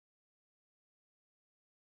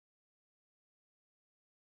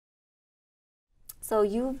So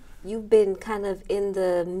you've been kind of in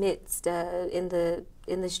the midst, in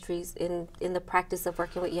the streets, in the practice of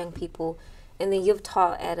working with young people, and then you've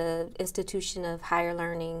taught at an institution of higher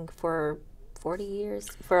learning for 40 years,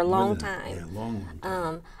 for a long time. Yeah, long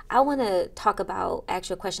time. I want to ask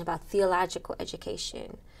you a question about theological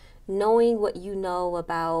education. Knowing what you know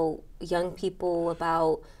about young people,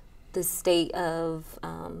 about the state of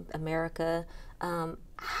America,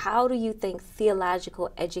 how do you think theological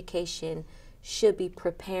education should be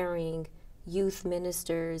preparing youth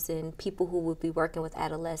ministers and people who will be working with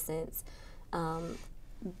adolescents?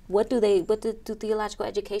 What do theological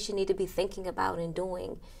education need to be thinking about and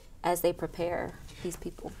doing as they prepare these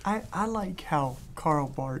people? I like how Karl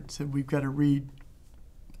Barth said we've got to read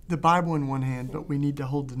the Bible in one hand, but we need to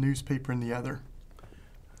hold the newspaper in the other.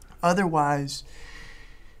 Otherwise,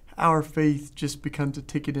 our faith just becomes a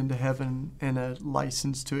ticket into heaven and a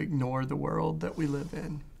license to ignore the world that we live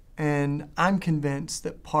in. And I'm convinced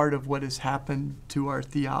that part of what has happened to our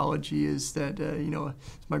theology is that, as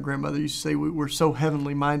my grandmother used to say, we're so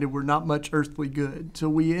heavenly minded, we're not much earthly good. So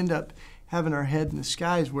we end up having our head in the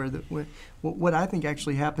skies where what I think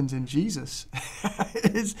actually happens in Jesus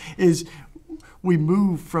is we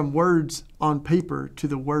move from words on paper to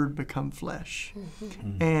the word become flesh.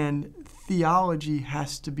 Mm-hmm. And theology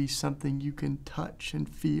has to be something you can touch and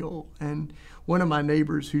feel. And one of my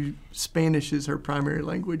neighbors, who Spanish is her primary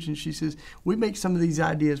language, and she says, we make some of these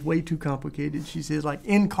ideas way too complicated. She says, like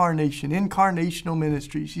incarnational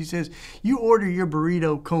ministry. She says, you order your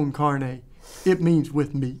burrito con carne, it means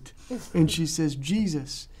with meat. And she says,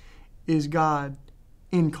 Jesus is God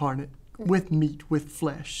incarnate, with meat, with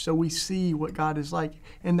flesh. So we see what God is like.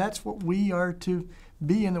 And that's what we are to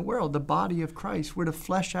be in the world, the body of Christ. We're to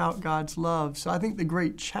flesh out God's love. So I think the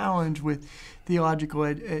great challenge with theological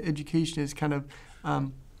education is kind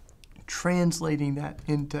of translating that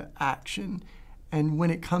into action. And when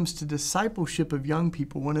it comes to discipleship of young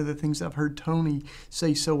people, one of the things I've heard Tony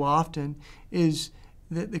say so often is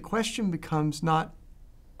that the question becomes not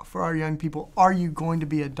for our young people, are you going to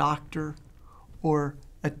be a doctor or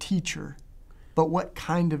a teacher? But what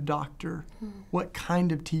kind of doctor, what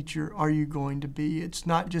kind of teacher are you going to be? It's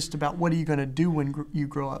not just about what are you going to do when you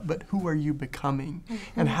grow up, but who are you becoming?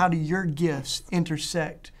 Mm-hmm. And how do your gifts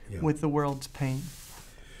intersect with the world's pain?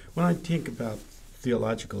 When I think about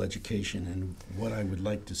theological education and what I would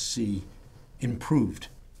like to see improved,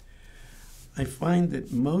 I find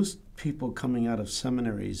that most people coming out of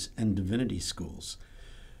seminaries and divinity schools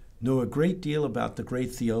know a great deal about the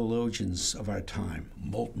great theologians of our time,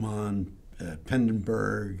 Moltmann,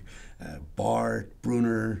 Pendenberg, Barth,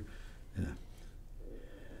 Brunner.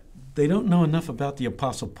 They don't know enough about the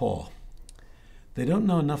Apostle Paul. They don't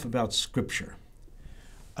know enough about Scripture.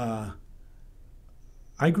 I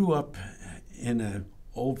grew up in an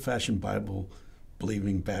old-fashioned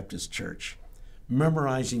Bible-believing Baptist church.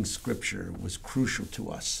 Memorizing Scripture was crucial to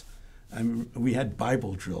us. We had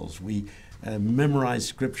Bible drills. We memorized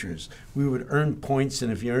Scriptures. We would earn points,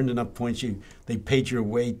 and if you earned enough points, they paid your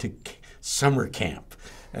way to summer camp.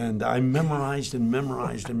 And I memorized and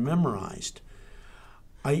memorized and memorized.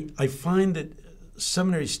 I find that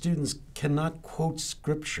seminary students cannot quote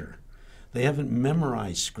Scripture. They haven't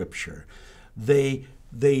memorized Scripture. They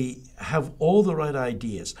have all the right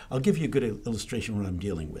ideas. I'll give you a good illustration of what I'm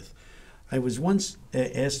dealing with. I was once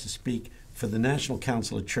asked to speak for the National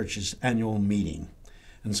Council of Churches annual meeting.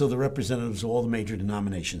 And so the representatives of all the major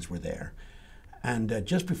denominations were there. And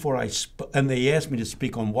just before and they asked me to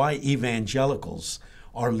speak on why evangelicals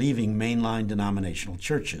are leaving mainline denominational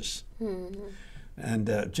churches. Mm-hmm.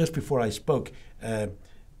 And just before I spoke,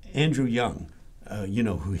 Andrew Young, you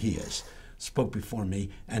know who he is, spoke before me,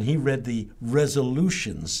 and he read the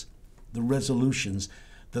resolutions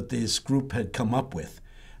that this group had come up with.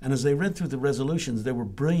 And as they read through the resolutions, they were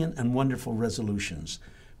brilliant and wonderful resolutions.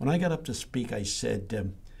 When I got up to speak, I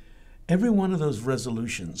said, every one of those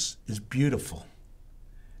resolutions is beautiful,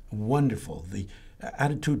 wonderful. The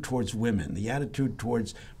attitude towards women, the attitude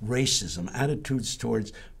towards racism, attitudes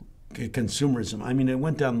towards consumerism. I mean, I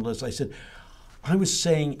went down the list. I said, I was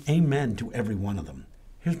saying amen to every one of them.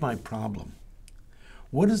 Here's my problem.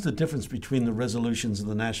 What is the difference between the resolutions of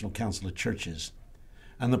the National Council of Churches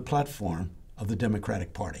and the platform of the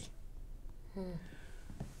Democratic Party?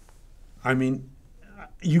 I mean,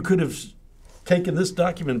 you could have taken this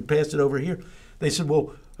document and passed it over here. They said,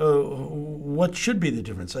 well, what should be the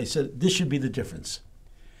difference? I said, this should be the difference.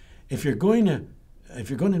 If you're going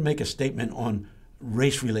to make a statement on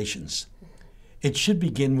race relations, it should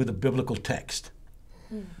begin with a biblical text.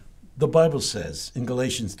 The Bible says in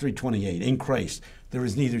Galatians 3:28, in Christ there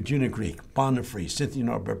is neither Jew nor Greek, bond nor free, Scythian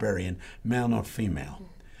nor barbarian, male nor female.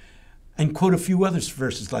 and quote a few other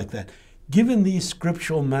verses like that. Given these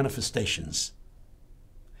scriptural manifestations,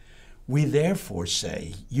 we therefore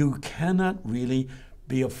say you cannot really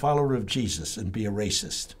be a follower of Jesus and be a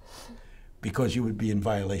racist, because you would be in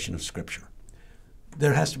violation of Scripture.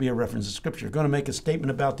 There has to be a reference to Scripture. You're going to make a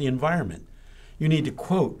statement about the environment. You need to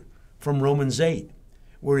quote from Romans 8,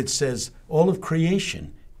 where it says, all of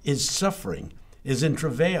creation is suffering, is in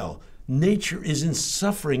travail. Nature is in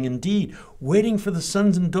suffering indeed, waiting for the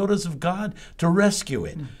sons and daughters of God to rescue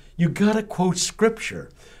it. You got to quote Scripture,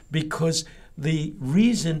 because the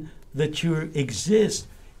reason that you exist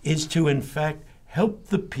is to, in fact, help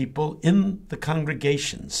the people in the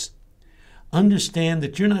congregations understand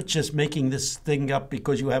that you're not just making this thing up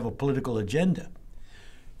because you have a political agenda.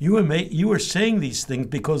 You are saying these things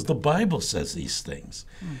because the Bible says these things.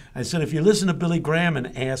 I said, if you listen to Billy Graham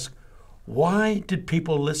and ask, why did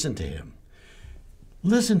people listen to him?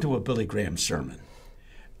 Listen to a Billy Graham sermon.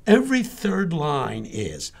 Every third line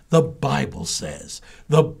is, the Bible says,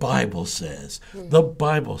 the Bible says, the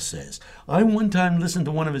Bible says. I one time listened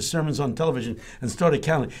to one of his sermons on television and started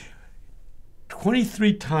counting.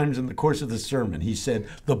 23 times in the course of the sermon, he said,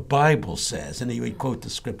 the Bible says, and he would quote the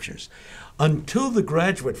scriptures. Until the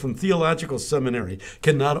graduate from theological seminary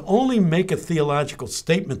can not only make a theological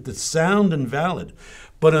statement that's sound and valid,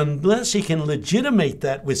 but unless he can legitimate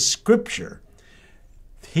that with scripture,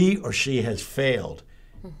 he or she has failed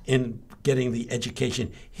in getting the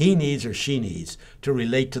education he needs or she needs to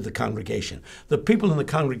relate to the congregation. The people in the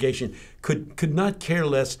congregation could not care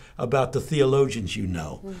less about the theologians you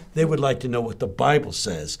know. They would like to know what the Bible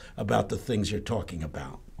says about the things you're talking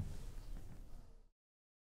about.